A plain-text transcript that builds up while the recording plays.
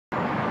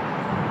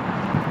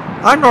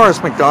I'm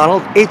Norris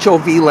McDonald.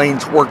 HOV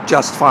lanes work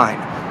just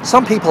fine.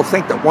 Some people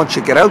think that once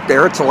you get out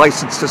there, it's a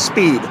license to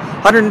speed.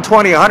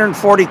 120,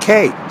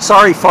 140K.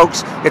 Sorry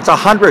folks, it's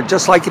 100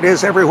 just like it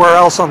is everywhere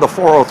else on the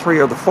 403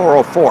 or the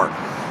 404.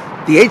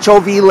 The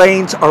HOV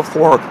lanes are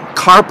for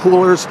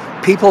carpoolers,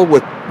 people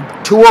with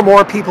 2 or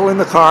more people in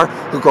the car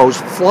who goes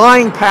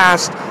flying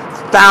past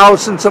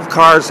thousands of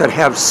cars that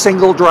have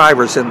single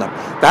drivers in them.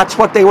 That's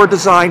what they were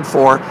designed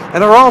for,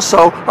 and they're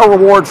also a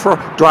reward for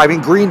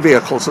driving green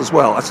vehicles as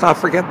well. Let's not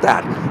forget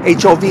that.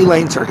 HOV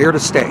lanes are here to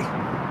stay.